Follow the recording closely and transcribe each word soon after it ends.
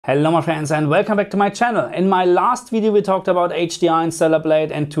Hello my friends and welcome back to my channel. In my last video we talked about HDR in Stellar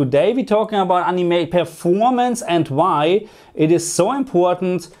Blade, and today we're talking about anime performance and why it is so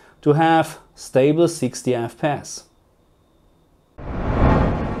important to have stable 60 FPS.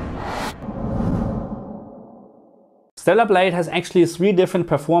 Stellar Blade has actually 3 different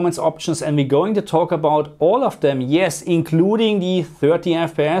performance options, and we're going to talk about all of them, yes, including the 30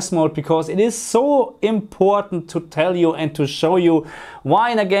 FPS mode, because it is so important to tell you and to show you why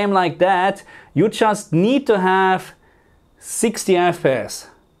in a game like that you just need to have 60 FPS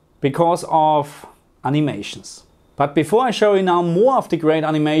because of animations. But before I show you now more of the great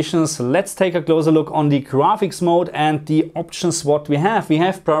animations, let's take a closer look on the graphics mode and the options what we have. We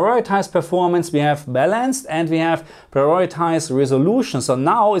have prioritized performance, we have balanced, and we have prioritized resolution. So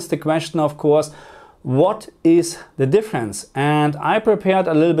now is the question, of course, what is the difference? And I prepared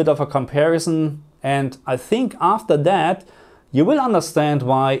a little bit of a comparison, and I think after that you will understand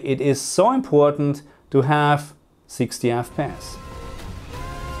why it is so important to have 60 FPS.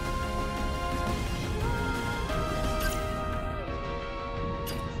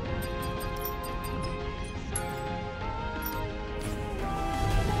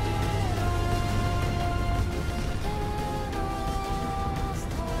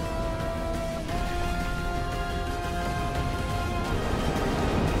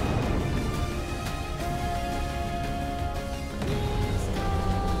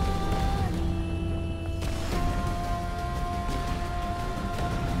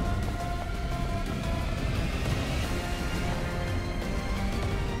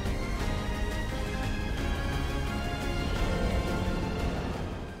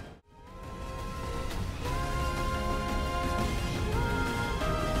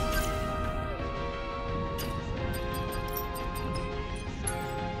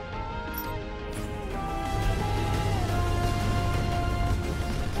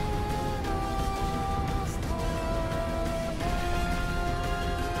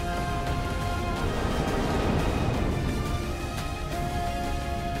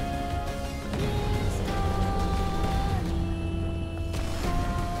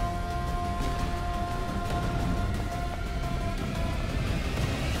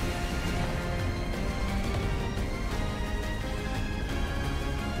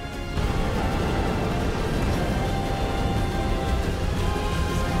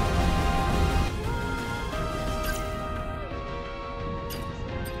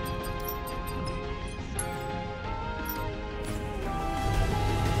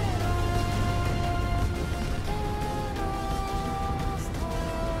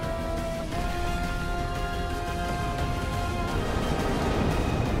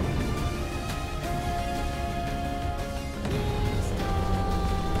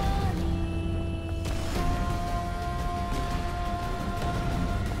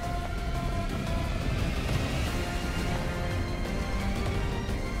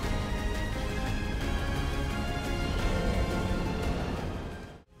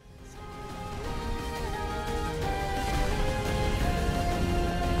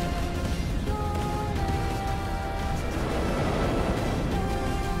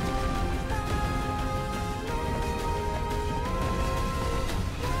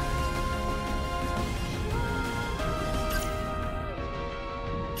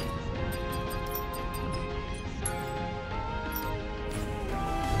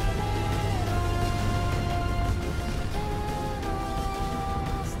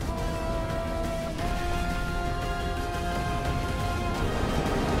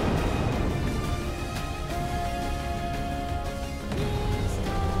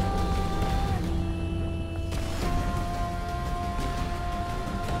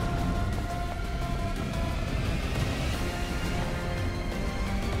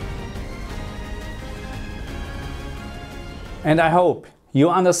 And I hope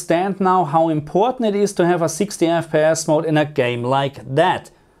you understand now how important it is to have a 60 FPS mode in a game like that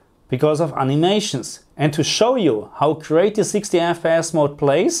because of animations. And to show you how great the 60 FPS mode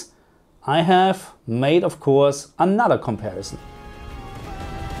plays, I have made, of course, another comparison.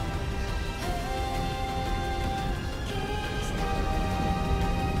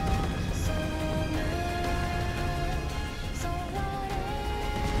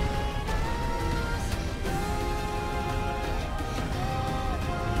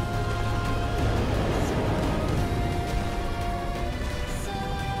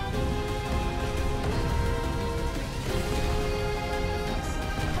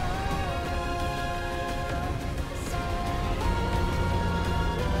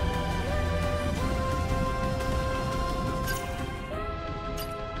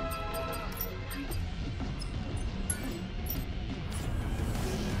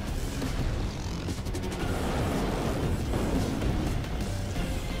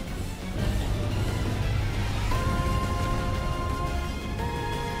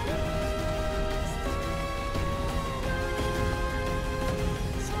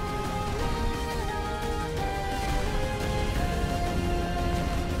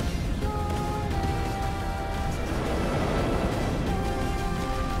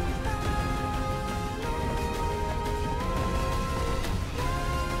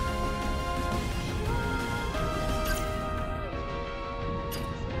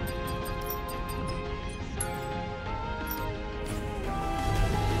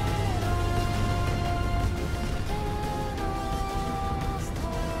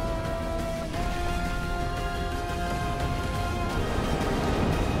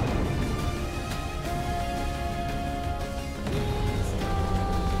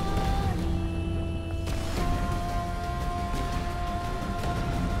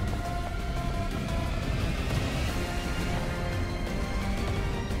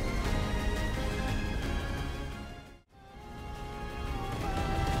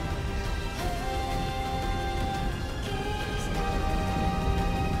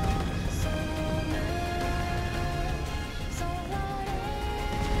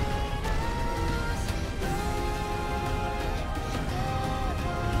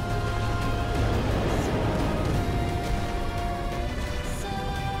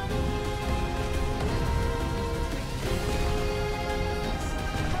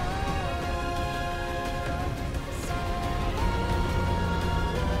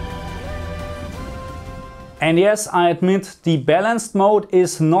 And yes, I admit the balanced mode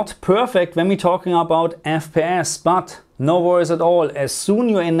is not perfect when we're talking about FPS, but no worries at all. As soon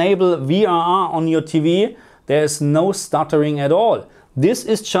you enable VRR on your TV, there's no stuttering at all. This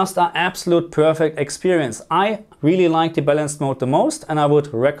is just an absolute perfect experience. I really like the balanced mode the most, and I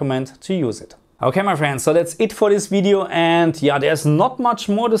would recommend to use it. Okay, my friends, so that's it for this video, and yeah, there's not much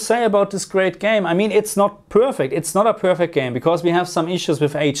more to say about this great game. I mean, it's not perfect. It's not a perfect game because we have some issues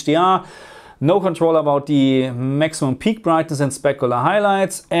with HDR, no control about the maximum peak brightness and specular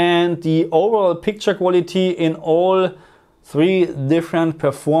highlights, and the overall picture quality in all 3 different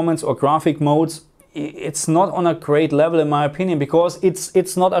performance or graphic modes. It's not on a great level in my opinion, because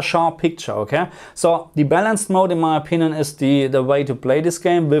it's not a sharp picture, okay? So the balanced mode in my opinion is the way to play this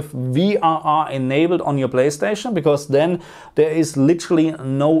game with VRR enabled on your PlayStation, because then there is literally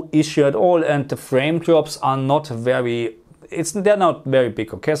no issue at all and the frame drops are not they're not very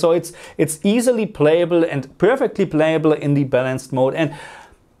big, okay? So it's easily playable and perfectly playable in the balanced mode, and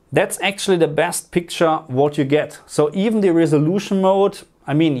that's actually the best picture what you get. So even the resolution mode,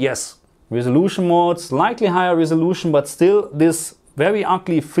 I mean, yes, resolution mode, slightly higher resolution, but still this very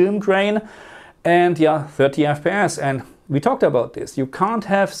ugly film grain, and yeah, 30 FPS. And we talked about this. You can't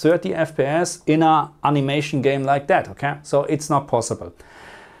have 30 FPS in an animation game like that, okay? So it's not possible.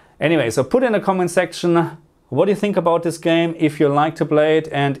 Anyway, so put in the comment section what do you think about this game, if you like to play it,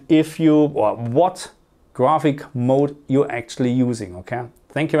 and what graphic mode you're actually using, okay?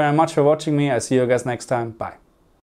 Thank you very much for watching me. I see you guys next time. Bye.